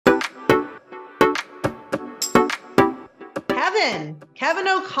Kevin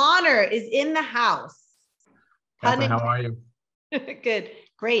O'Connor is in the house. Catherine, how are you? Good.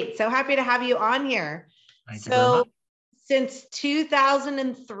 Great. So happy to have you on here. Thank you very much. Since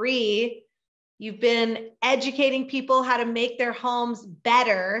 2003, you've been educating people how to make their homes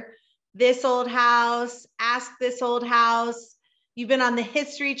better. This Old House, Ask This Old House. You've been on the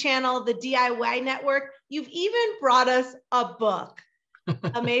History Channel, the DIY Network. You've even brought us a book,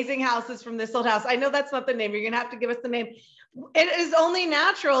 Amazing Houses from This Old House. I know that's not the name. You're going to have to give us the name. It is only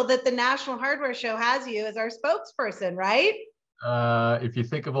natural that the National Hardware Show has you as our spokesperson, right? If you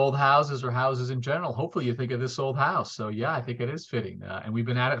think of old houses or houses in general, hopefully you think of This Old House. So yeah, I think it is fitting. And we've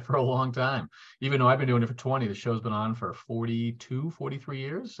been at it for a long time. Even though I've been doing it for 20, the show's been on for 42, 43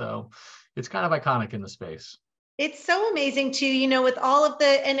 years. So it's kind of iconic in the space. It's so amazing too, you know, with all of the,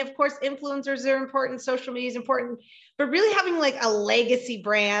 and of course, influencers are important, social media is important, but really having like a legacy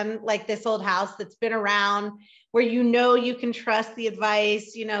brand like This Old House that's been around where you know you can trust the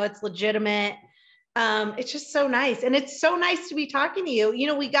advice, you know, it's legitimate. It's just so nice. And it's so nice to be talking to you. You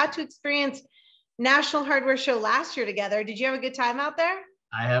know, we got to experience National Hardware Show last year together. Did you have a good time out there?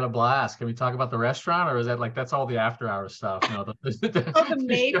 I had a blast. Can we talk about the restaurant, or is that like that's all the after hours stuff? No, the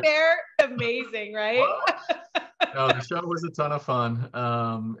Mayfair, amazing, right? No, the show was a ton of fun.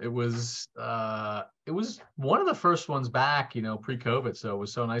 It was one of the first ones back, you know, pre-COVID. So it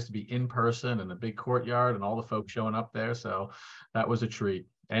was so nice to be in person in a big courtyard and all the folks showing up there. So that was a treat.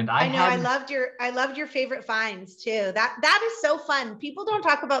 And I loved your favorite finds too. That is so fun. People don't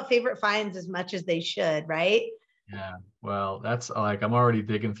talk about favorite finds as much as they should, right? Yeah, well, that's like I'm already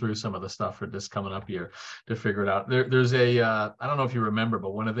digging through some of the stuff for this coming up here to figure it out. There's a I don't know if you remember,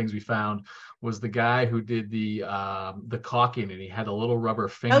 but one of the things we found was the guy who did the caulking, and he had a little rubber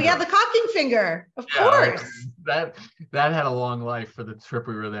finger. Oh yeah, the caulking finger, of course. That had a long life for the trip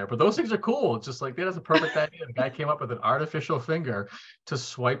we were there. But those things are cool. It's just like that's a perfect idea. The guy came up with an artificial finger to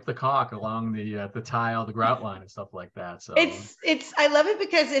swipe the caulk along the tile, the grout line, and stuff like that. So it's I love it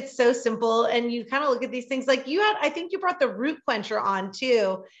because it's so simple, and you kind of look at these things like I think you brought the root quencher on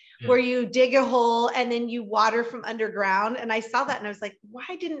too. Yeah. Where you dig a hole and then you water from underground. And I saw that and I was like, why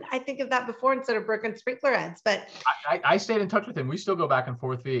didn't I think of that before instead of broken sprinkler heads? But I stayed in touch with him. We still go back and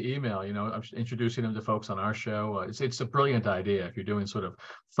forth via email. You know, I'm introducing him to folks on our show. It's a brilliant idea if you're doing sort of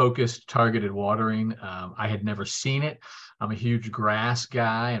focused, targeted watering. I had never seen it. I'm a huge grass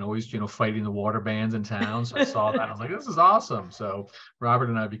guy and always, you know, fighting the water bans in town. So I saw that. I was like, this is awesome. So Robert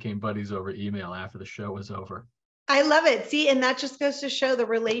and I became buddies over email after the show was over. I love it. See, and that just goes to show the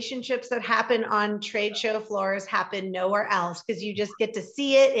relationships that happen on trade show floors happen nowhere else because you just get to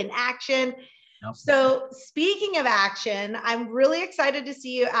see it in action. Yep. So speaking of action, I'm really excited to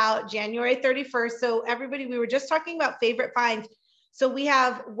see you out January 31st. So everybody, we were just talking about favorite finds. So we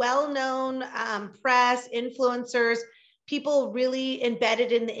have well-known press, influencers, people really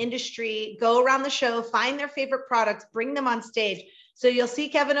embedded in the industry, go around the show, find their favorite products, bring them on stage. So you'll see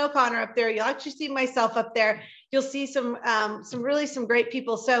Kevin O'Connor up there. You'll actually see myself up there. You'll see some great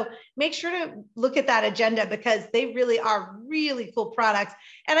people. So make sure to look at that agenda because they really are really cool products.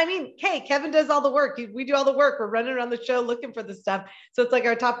 And I mean, hey, Kevin does all the work. We do all the work. We're running around the show looking for the stuff. So it's like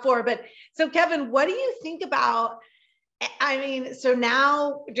our top 4. But so Kevin, what do you think about, I mean, so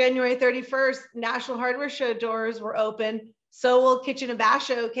now January 31st, National Hardware Show doors were open. So will Kitchen and Bath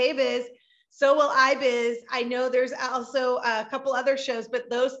Show, KBiz. So will iBiz. I know there's also a couple other shows, but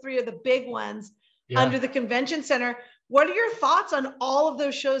those 3 are the big ones. Yeah. Under the convention center. What are your thoughts on all of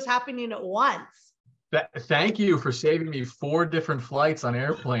those shows happening at once? Thank you for saving me 4 different flights on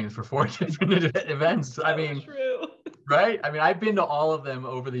airplanes for 4 different events. I mean, true. Right? I mean, I've been to all of them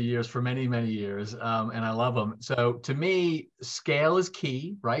over the years for many, many years, and I love them. So to me, scale is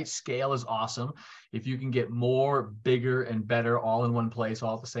key, right? Scale is awesome. If you can get more, bigger, and better all in one place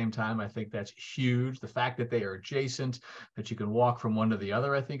all at the same time, I think that's huge. The fact that they are adjacent, that you can walk from one to the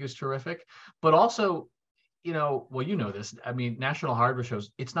other, I think is terrific. But also, you know, well, you know this, I mean, National Hardware Shows,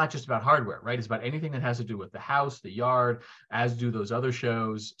 it's not just about hardware, right? It's about anything that has to do with the house, the yard, as do those other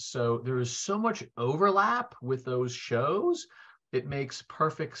shows. So there is so much overlap with those shows. It makes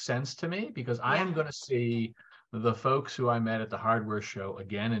perfect sense to me because I am going to see the folks who I met at the hardware show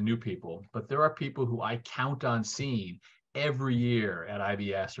again and new people, but there are people who I count on seeing every year at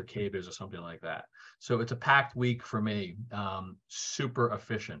IBS or KBiz or something like that. So it's a packed week for me. Super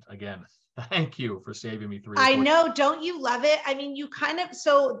efficient. Again, thank you for saving me 3 or 4. I know. Don't you love it? I mean, you kind of,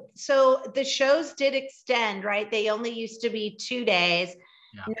 so the shows did extend, right? They only used to be 2 days.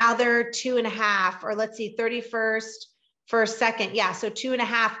 Yeah. Now they're 2.5, or let's see, 31st, first, second. Yeah. So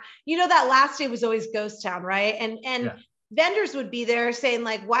 2.5, you know, that last day was always ghost town, right? And vendors would be there saying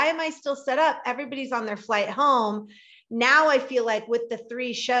like, why am I still set up? Everybody's on their flight home. Now I feel like with the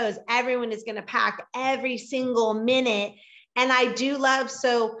 3 shows, everyone is going to pack every single minute. And I do love,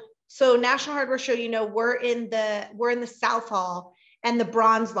 so National Hardware Show, you know, we're in the South Hall and the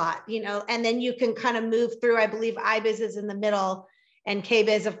bronze lot, you know, and then you can kind of move through. I believe iBiz is in the middle and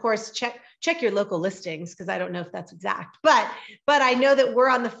KBiz, of course, check your local listings, because I don't know if that's exact, but I know that we're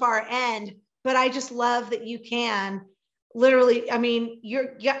on the far end. But I just love that you can literally, I mean, you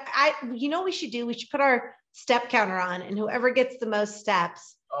know what we should do? We should put our step counter on, and whoever gets the most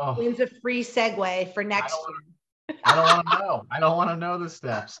steps wins a free Segway for next year. I don't want to know. I don't want to know the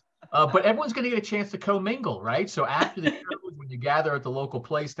steps. But everyone's going to get a chance to commingle, right? So after the shows, when you gather at the local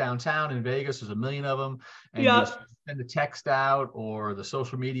place downtown in Vegas, there's a million of them, and you send the text out or the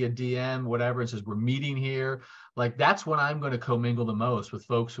social media DM, whatever, it says we're meeting here. Like, that's when I'm going to commingle the most with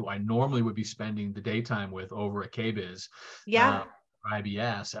folks who I normally would be spending the daytime with over at KBiz. Yeah.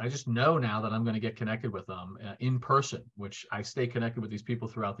 IBS. I just know now that I'm going to get connected with them in person, which I stay connected with these people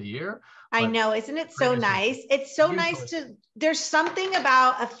throughout the year. I know. Isn't it so nice? It's so nice to, there's something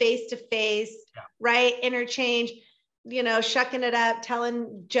about a face-to-face, right? Interchange, you know, shucking it up,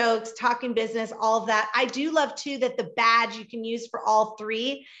 telling jokes, talking business, all of that. I do love too that the badge you can use for all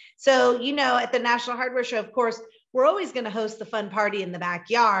 3. So, you know, at the National Hardware Show, of course, we're always going to host the fun party in the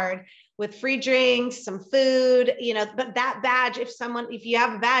backyard with free drinks, some food, you know, but that badge, if you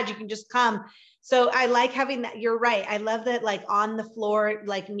have a badge, you can just come. So I like having that. You're right. I love that, like on the floor,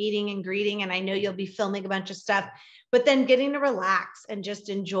 like meeting and greeting. And I know you'll be filming a bunch of stuff, but then getting to relax and just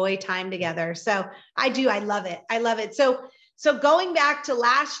enjoy time together. So I love it. I love it. So going back to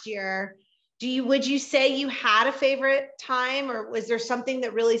last year, would you say you had a favorite time, or was there something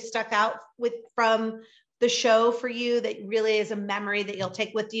that really stuck out from the show for you that really is a memory that you'll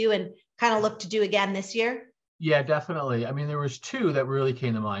take with you and kind of look to do again this year? Yeah, definitely. I mean, there was 2 that really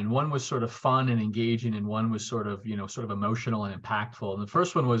came to mind. One was sort of fun and engaging, and one was sort of emotional and impactful. And the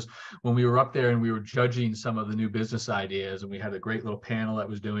first one was when we were up there and we were judging some of the new business ideas, and we had a great little panel that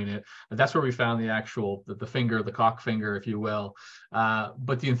was doing it. And that's where we found the cock finger, if you will.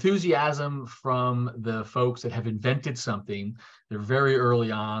 But the enthusiasm from the folks that have invented something, they're very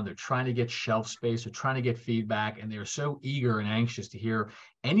early on, they're trying to get shelf space, they're trying to get feedback, and they're so eager and anxious to hear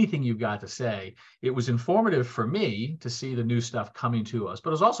anything you've got to say. It was informative for me to see the new stuff coming to us, but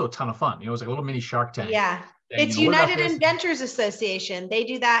it was also a ton of fun. You know, it was like a little mini Shark Tank. Yeah. It's United Inventors Association. They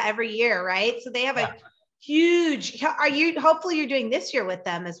do that every year, right? So they have a huge, hopefully you're doing this year with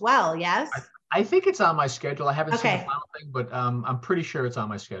them as well. Yes. I think it's on my schedule. I haven't seen the final thing, but I'm pretty sure it's on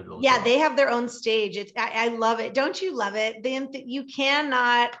my schedule. Yeah, they have their own stage. I love it. Don't you love it? You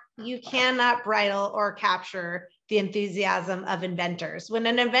cannot bridle or capture the enthusiasm of inventors. When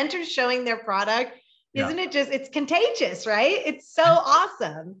an inventor is showing their product, isn't it just, it's contagious, right? It's so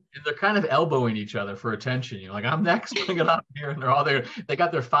awesome. And they're kind of elbowing each other for attention. You know, like, I'm next, bring it up here. And they're all there. They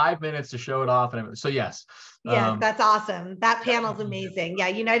got their 5 minutes to show it off. And so, yes. Yeah, that's awesome. That panel's amazing. Yeah,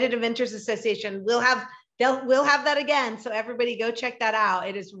 United Inventors Association. We'll have that again. So everybody go check that out.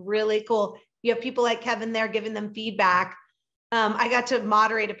 It is really cool. You have people like Kevin there giving them feedback. I got to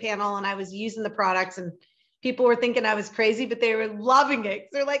moderate a panel and I was using the products, and people were thinking I was crazy, but they were loving it.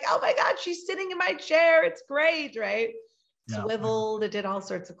 They're like, oh my God, she's sitting in my chair. It's great, right? Swiveled, it did all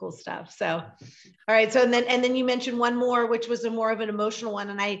sorts of cool stuff. So, all right. So, and then you mentioned one more, which was more of an emotional one.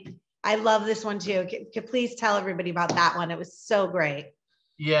 And I love this one too. Please tell everybody about that one. It was so great.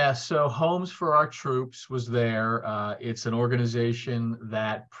 Yeah, so Homes for Our Troops was there. It's an organization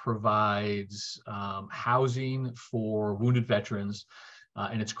that provides housing for wounded veterans,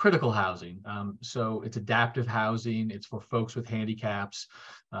 and it's critical housing. So it's adaptive housing. It's for folks with handicaps,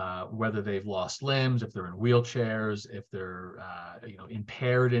 whether they've lost limbs, if they're in wheelchairs, if they're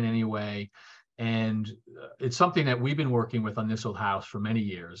impaired in any way. And it's something that we've been working with on This Old House for many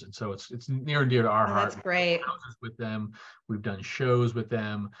years. And so it's near and dear to our heart. That's great. Houses with them. We've done shows with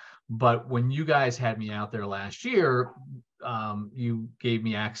them. But when you guys had me out there last year, you gave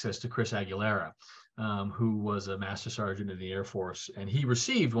me access to Chris Aguilera, who was a Master Sergeant in the Air Force. And he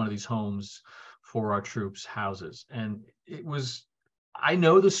received one of these Homes for Our Troops houses. And it was, I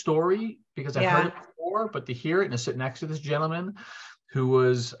know the story because I've heard it before, but to hear it and to sit next to this gentleman who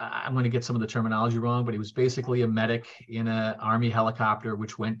was, I'm going to get some of the terminology wrong, but he was basically a medic in an Army helicopter,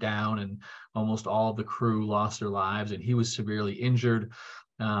 which went down, and almost all of the crew lost their lives, and he was severely injured.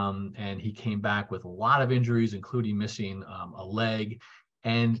 And he came back with a lot of injuries, including missing a leg.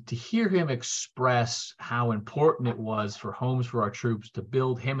 And to hear him express how important it was for Homes for Our Troops to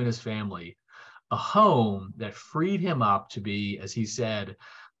build him and his family a home that freed him up to be, as he said,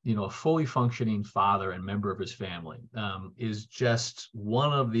 a fully functioning father and member of his family is just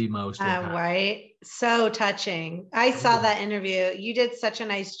one of the most impactful. Right. So touching. I saw that interview. You did such a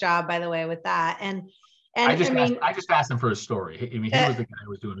nice job, by the way, with that. And I just asked him for his story. I mean, he was the guy who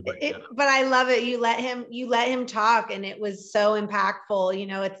was doing a great job. But I love it. You let him talk, and it was so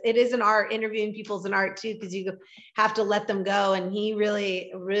impactful. It is an art. Interviewing people's an art too, because you have to let them go. And he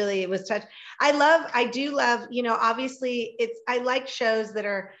really, really was touched. I do love, obviously I like shows that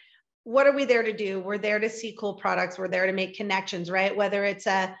are, what are we there to do? We're there to see cool products. We're there to make connections, right? Whether it's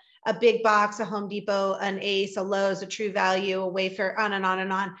a big box, a Home Depot, an Ace, a Lowe's, a True Value, a Wayfair, on and on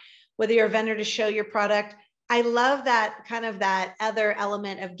and on. Whether you're a vendor to show your product. I love that kind of that other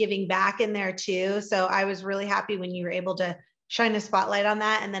element of giving back in there too. So I was really happy when you were able to shine a spotlight on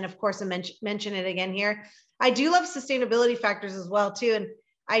that. And then of course, I mention it again here. I do love sustainability factors as well too. And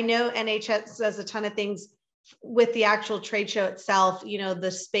I know NHS does a ton of things with the actual trade show itself,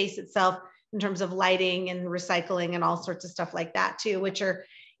 the space itself in terms of lighting and recycling and all sorts of stuff like that too, which are,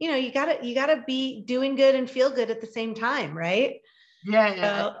 you gotta be doing good and feel good at the same time, right?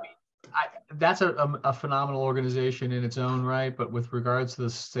 Yeah. That's a phenomenal organization in its own right. But with regards to the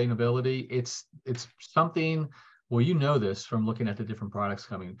sustainability, it's something, well, this from looking at the different products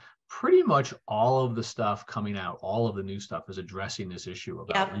coming, pretty much all of the stuff coming out, all of the new stuff is addressing this issue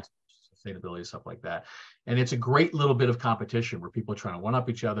about sustainability, stuff like that. And it's a great little bit of competition where people are trying to one up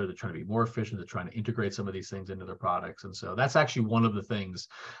each other. They're trying to be more efficient. They're trying to integrate some of these things into their products. And so that's actually one of the things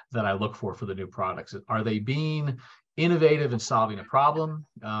that I look for the new products. Are they being innovative and solving a problem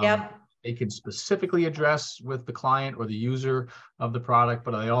they can specifically address with the client or the user of the product,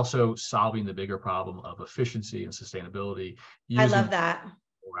 but are they also solving the bigger problem of efficiency and sustainability? I love that.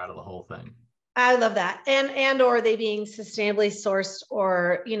 Out of the whole thing. I love that. And or are they being sustainably sourced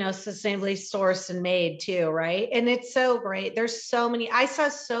or, sustainably sourced and made too, right? And it's so great. There's so many, I saw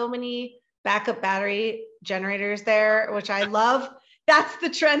so many backup battery generators there, which I love. That's the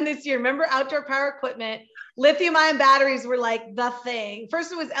trend this year. Remember outdoor power equipment? Lithium ion batteries were like the thing.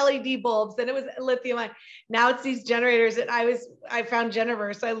 First it was LED bulbs, then it was lithium ion. Now it's these generators. And I found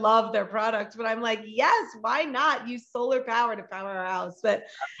Geniverse. I love their products, but I'm like, yes, why not use solar power to power our house? But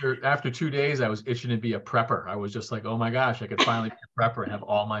after 2 days, I was itching to be a prepper. I was just like, oh my gosh, I could finally be a prepper and have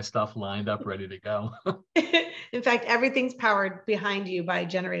all my stuff lined up, ready to go. In fact, everything's powered behind you by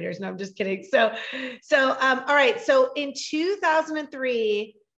generators. No, I'm just kidding. So all right. So in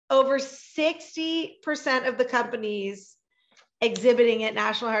 2003, over 60% of the companies exhibiting at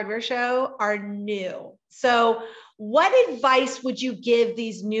National Hardware Show are new. So what advice would you give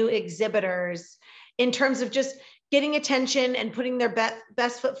these new exhibitors in terms of just getting attention and putting their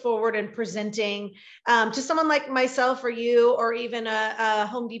best foot forward and presenting to someone like myself or you, or even a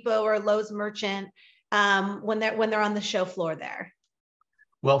Home Depot or a Lowe's merchant when they're on the show floor there?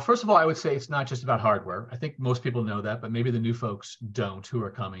 Well, first of all, I would say it's not just about hardware. I think most people know that, but maybe the new folks don't who are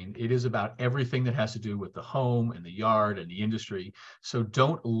coming. It is about everything that has to do with the home and the yard and the industry. So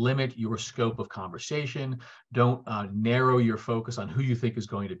don't limit your scope of conversation. Don't narrow your focus on who you think is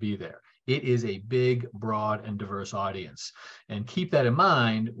going to be there. It is a big, broad, and diverse audience. And keep that in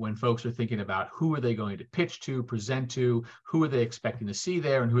mind when folks are thinking about who are they going to pitch to, present to, who are they expecting to see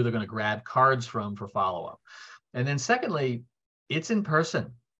there, and who they're going to grab cards from for follow-up. And then secondly, it's in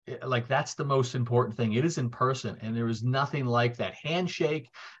person. Like that's the most important thing. It is in person. And there is nothing like that handshake,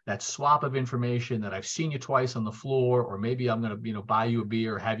 that swap of information that I've seen you twice on the floor, or maybe I'm going to, buy you a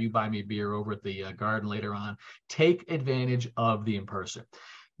beer or have you buy me a beer over at the garden later on. Take advantage of the in-person.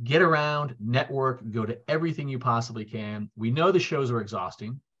 Get around, network, go to everything you possibly can. We know the shows are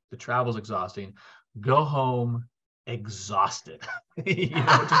exhausting. The travel's exhausting. Go home exhausted.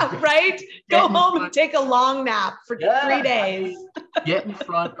 Right? Go home and take a long nap for 3 days. Get in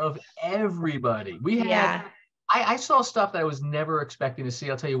front of everybody. I saw stuff that I was never expecting to see.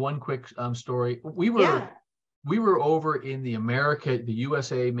 I'll tell you one quick story. We were over in the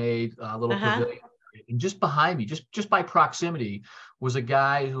USA made little pavilion. And just behind me, just by proximity, was a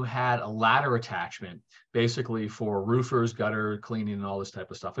guy who had a ladder attachment, basically for roofers, gutter cleaning, and all this type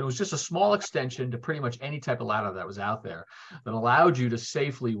of stuff. And it was just a small extension to pretty much any type of ladder that was out there that allowed you to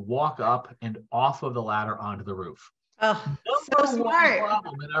safely walk up and off of the ladder onto the roof. Oh, so smart.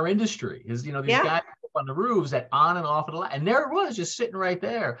 Problem in our industry is, these guys on the roofs that on and off of the ladder, and there it was, just sitting right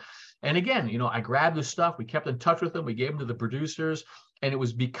there. And again, I grabbed the stuff. We kept in touch with them. We gave them to the producers. And it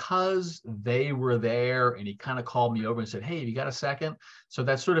was because they were there, and he kind of called me over and said, hey, have you got a second? So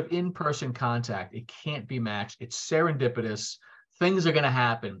that sort of in-person contact, it can't be matched. It's serendipitous. things are going to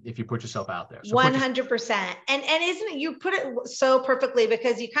happen if you put yourself out there. So 100%. And isn't it, you put it so perfectly,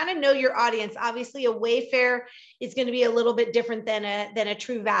 because you kind of know your audience. Obviously a Wayfair is going to be a little bit different than a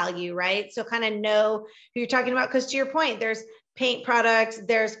True Value, right? So kind of know who you're talking about. Because to your point, there's paint products,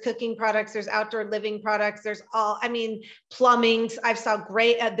 there's cooking products, there's outdoor living products, there's all, I mean, plumbing. I've saw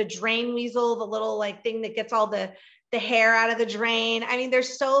great the drain weasel, the little like thing that gets all the hair out of the drain. I mean,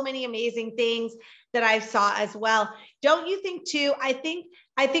 there's so many amazing things that I saw as well. Don't you think too? I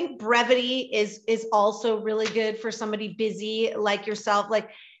think brevity is also really good for somebody busy like yourself. Like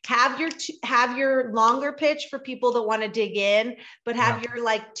have your longer pitch for people that want to dig in, but have your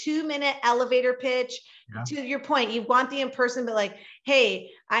like 2-minute elevator pitch. To your point, you want the in-person, but like, hey,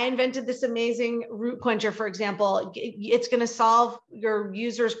 I invented this amazing root quencher, for example. It's going to solve your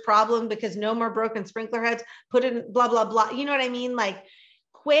user's problem because no more broken sprinkler heads. Put in blah, blah, blah. You know what I mean? Like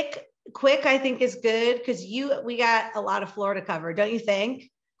quick, I think is good, because we got a lot of floor to cover, don't you think?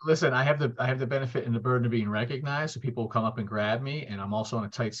 Listen, I have the benefit and the burden of being recognized, so people will come up and grab me, and I'm also on a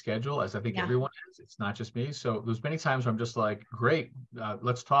tight schedule, as I think everyone is. It's not just me. So there's many times where I'm just like, great,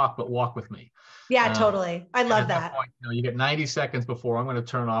 let's talk, but walk with me. Yeah, totally. I love that. Point, you get 90 seconds before I'm going to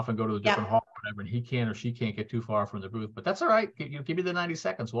turn off and go to a different hall, or whatever, and he can or she can't get too far from the booth. But that's all right. Give me the 90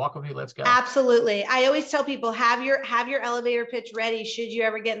 seconds. Walk with me. Let's go. Absolutely. I always tell people, have your elevator pitch ready should you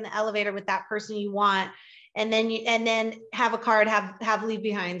ever get in the elevator with that person you want. And then have a card, have leave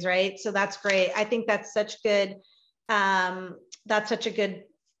behinds, right? So that's great. I think that's such a good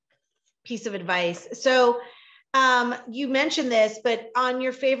piece of advice. So you mentioned this, but on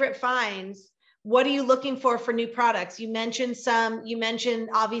your favorite finds, what are you looking for new products? You mentioned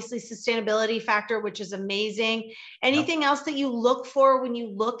obviously sustainability factor, which is amazing. Anything else that you look for when you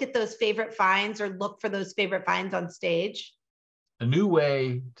look at those favorite finds, or look for those favorite finds on stage? A new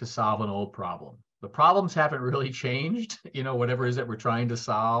way to solve an old problem. The problems haven't really changed, whatever it is that we're trying to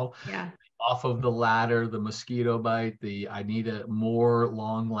solve. Off of the ladder, the mosquito bite, I need a more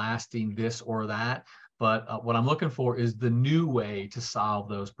long-lasting this or that. But what I'm looking for is the new way to solve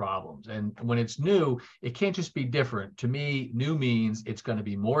those problems. And when it's new, it can't just be different. To me, new means it's going to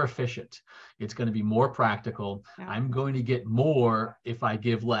be more efficient. It's going to be more practical. I'm going to get more if I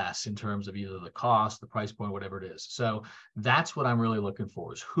give less, in terms of either the cost, the price point, whatever it is. So that's what I'm really looking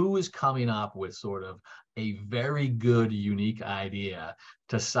for, is who is coming up with sort of a very good, unique idea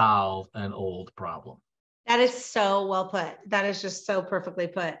to solve an old problem. That is so well put. That is just so perfectly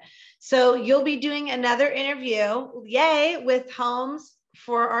put. So you'll be doing another interview, yay, with Homes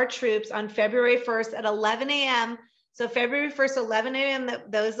for Our Troops on February 1st at 11 a.m. So February 1st, 11 a.m.,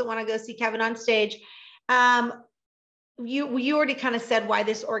 those that want to go see Kevin on stage. You already kind of said why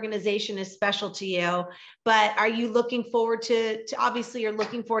this organization is special to you, but are you looking forward to obviously you're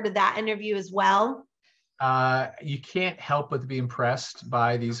looking forward to that interview as well? You can't help but be impressed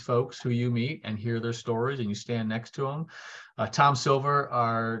by these folks who you meet and hear their stories, and you stand next to them. Tom Silver,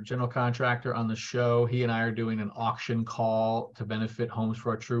 our general contractor on the show, he and I are doing an auction call to benefit Homes for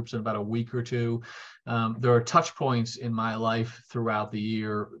Our Troops in about a week or two. There are touch points in my life throughout the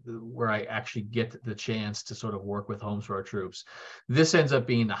year where I actually get the chance to sort of work with Homes for Our Troops. This ends up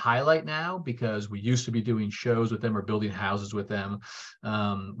being the highlight now, because we used to be doing shows with them or building houses with them.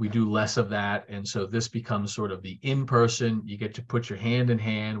 We do less of that. And so this becomes sort of the in-person. You get to put your hand in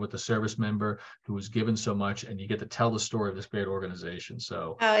hand with the service member who was given so much, and you get to tell the story of this great organization.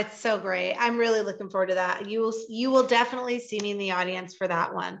 So it's so great. I'm really looking forward to that. You will definitely see me in the audience for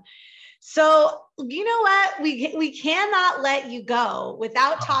that one. So you know what? We cannot let you go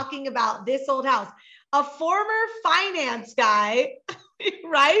without talking about this old house. A former finance guy,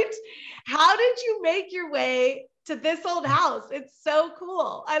 right? How did you make your way to this old house? It's so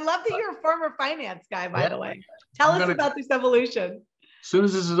cool. I love that you're a former finance guy, by the way. Tell us about this evolution. As soon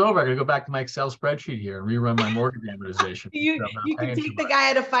as this is over, I'm going to go back to my Excel spreadsheet here and rerun my mortgage amortization. You can take the guy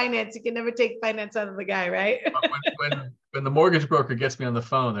out of finance. You can never take finance out of the guy, right? When the mortgage broker gets me on the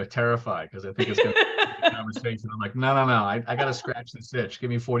phone, they're terrified, because I think it's going to be a conversation. I'm like, no. I got to scratch this itch. Give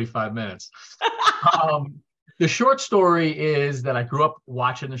me 45 minutes. The short story is that I grew up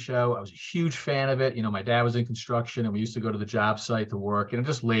watching the show. I was a huge fan of it. My dad was in construction, and we used to go to the job site to work,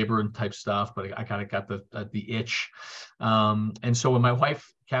 just labor and type stuff. But I kind of got the itch. And so when my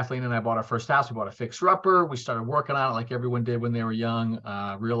wife, Kathleen, and I bought our first house, we bought a fixer-upper. We started working on it like everyone did when they were young,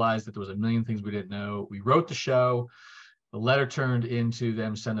 realized that there was a million things we didn't know. We wrote the show. The letter turned into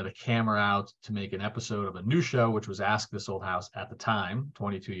them sending a camera out to make an episode of a new show, which was Ask This Old House at the time,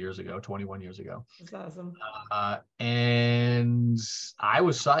 21 years ago. That's awesome. And I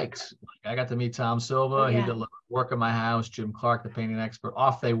was psyched. I got to meet Tom Silva. He did a little work in my house. Jim Clark, the painting expert.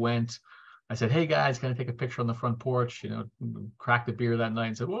 Off they went. I said, hey guys, can I take a picture on the front porch? You know, cracked a beer that night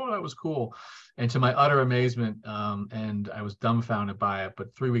and said, whoa, that was cool. And to my utter amazement, and I was dumbfounded by it,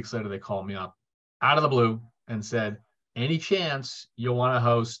 but 3 weeks later, they called me up out of the blue and said, any chance you'll want to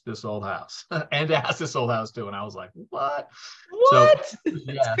host this old house and to ask this old house too. And I was like, what? What? So, It's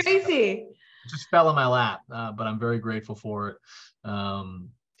yes, crazy. it just fell in my lap, but I'm very grateful for it.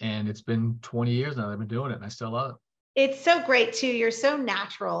 And it's been 20 years now that I've been doing it, and I still love it. It's so great too. You're so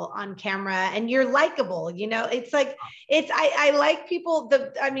natural on camera and you're likable. You know, it's like, I like people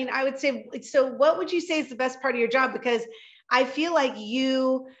I would say, so what would you say is the best part of your job? Because I feel like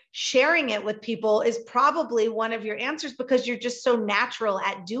you sharing it with people is probably one of your answers because you're just so natural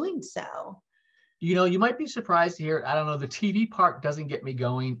at doing so. You know, you might be surprised to hear, I don't know, the TV part doesn't get me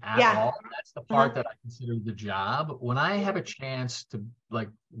going at all. That's the part that I consider the job. When I have a chance to like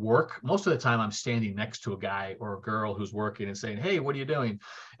work, most of the time I'm standing next to a guy or a girl who's working and saying, hey, what are you doing?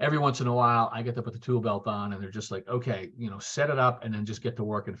 Every once in a while, I get to put the tool belt on and they're just like, okay, you know, set it up and then just get to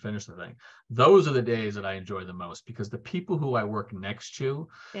work and finish the thing. Those are the days that I enjoy the most because the people who I work next to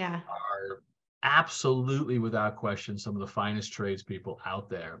are absolutely, without question, some of the finest tradespeople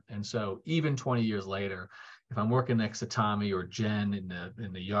out there. And so even 20 years later, if I'm working next to Tommy or Jen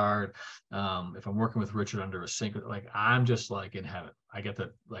in the yard, if I'm working with Richard under a sink, like I'm just like in heaven. I get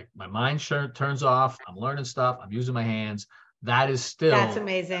to, like, my mind turns off. I'm learning stuff. I'm using my hands. That is still, that's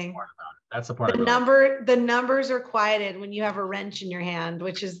amazing. That's the part. The numbers are quieted when you have a wrench in your hand,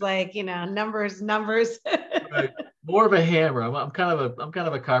 which is like, you know, numbers. Right. More of a hammer. I'm kind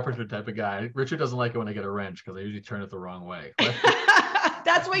of a carpenter type of guy. Richard doesn't like it when I get a wrench because I usually turn it the wrong way.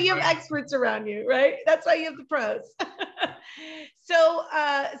 That's why you have experts around you, right? That's why you have the pros. So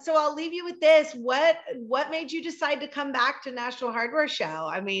I'll leave you with this. What made you decide to come back to National Hardware Show?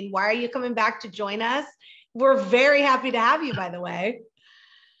 I mean, why are you coming back to join us? We're very happy to have you, by the way.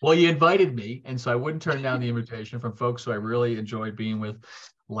 Well, you invited me, and so I wouldn't turn down the invitation from folks who I really enjoyed being with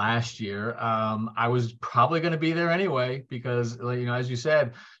last year. I was probably going to be there anyway because, you know, as you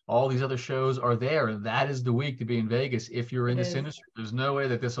said, all these other shows are there, and that is the week to be in Vegas. If you're in this industry, there's no way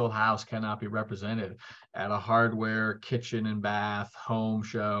that this old house cannot be represented at a hardware, kitchen and bath, home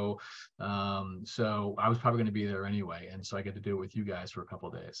show. So I was probably going to be there anyway, and so I get to do it with you guys for a couple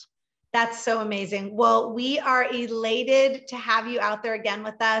of days. That's so amazing. Well, we are elated to have you out there again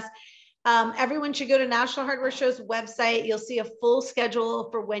with us. Everyone should go to National Hardware Show's website. You'll see a full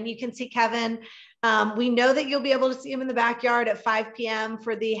schedule for when you can see Kevin. We know that you'll be able to see him in the backyard at 5 p.m.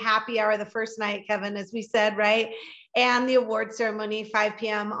 for the happy hour the first night, Kevin, as we said, right? And the award ceremony, 5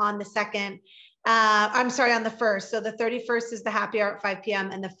 p.m. on the second. I'm sorry, on the first. So the 31st is the happy hour at 5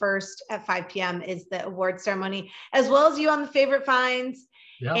 p.m. and the first at 5 p.m. is the award ceremony, as well as you on the favorite finds.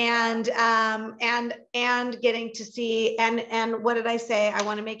 Yep. And getting to see, and what did I say? I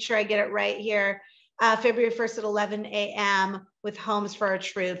want to make sure I get it right here. February 1st at 11 a.m. with Homes for Our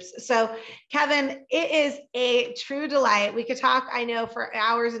Troops. So Kevin, it is a true delight. We could talk, I know, for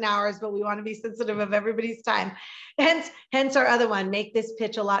hours and hours, but we want to be sensitive of everybody's time. Hence our other one, make this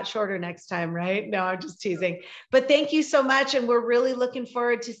pitch a lot shorter next time, right? No, I'm just teasing. But thank you so much. And we're really looking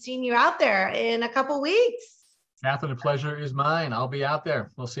forward to seeing you out there in a couple weeks. Catherine, the pleasure is mine. I'll be out there.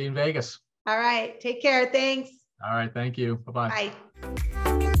 We'll see you in Vegas. All right. Take care. Thanks. All right. Thank you. Bye-bye.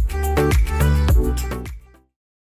 Bye.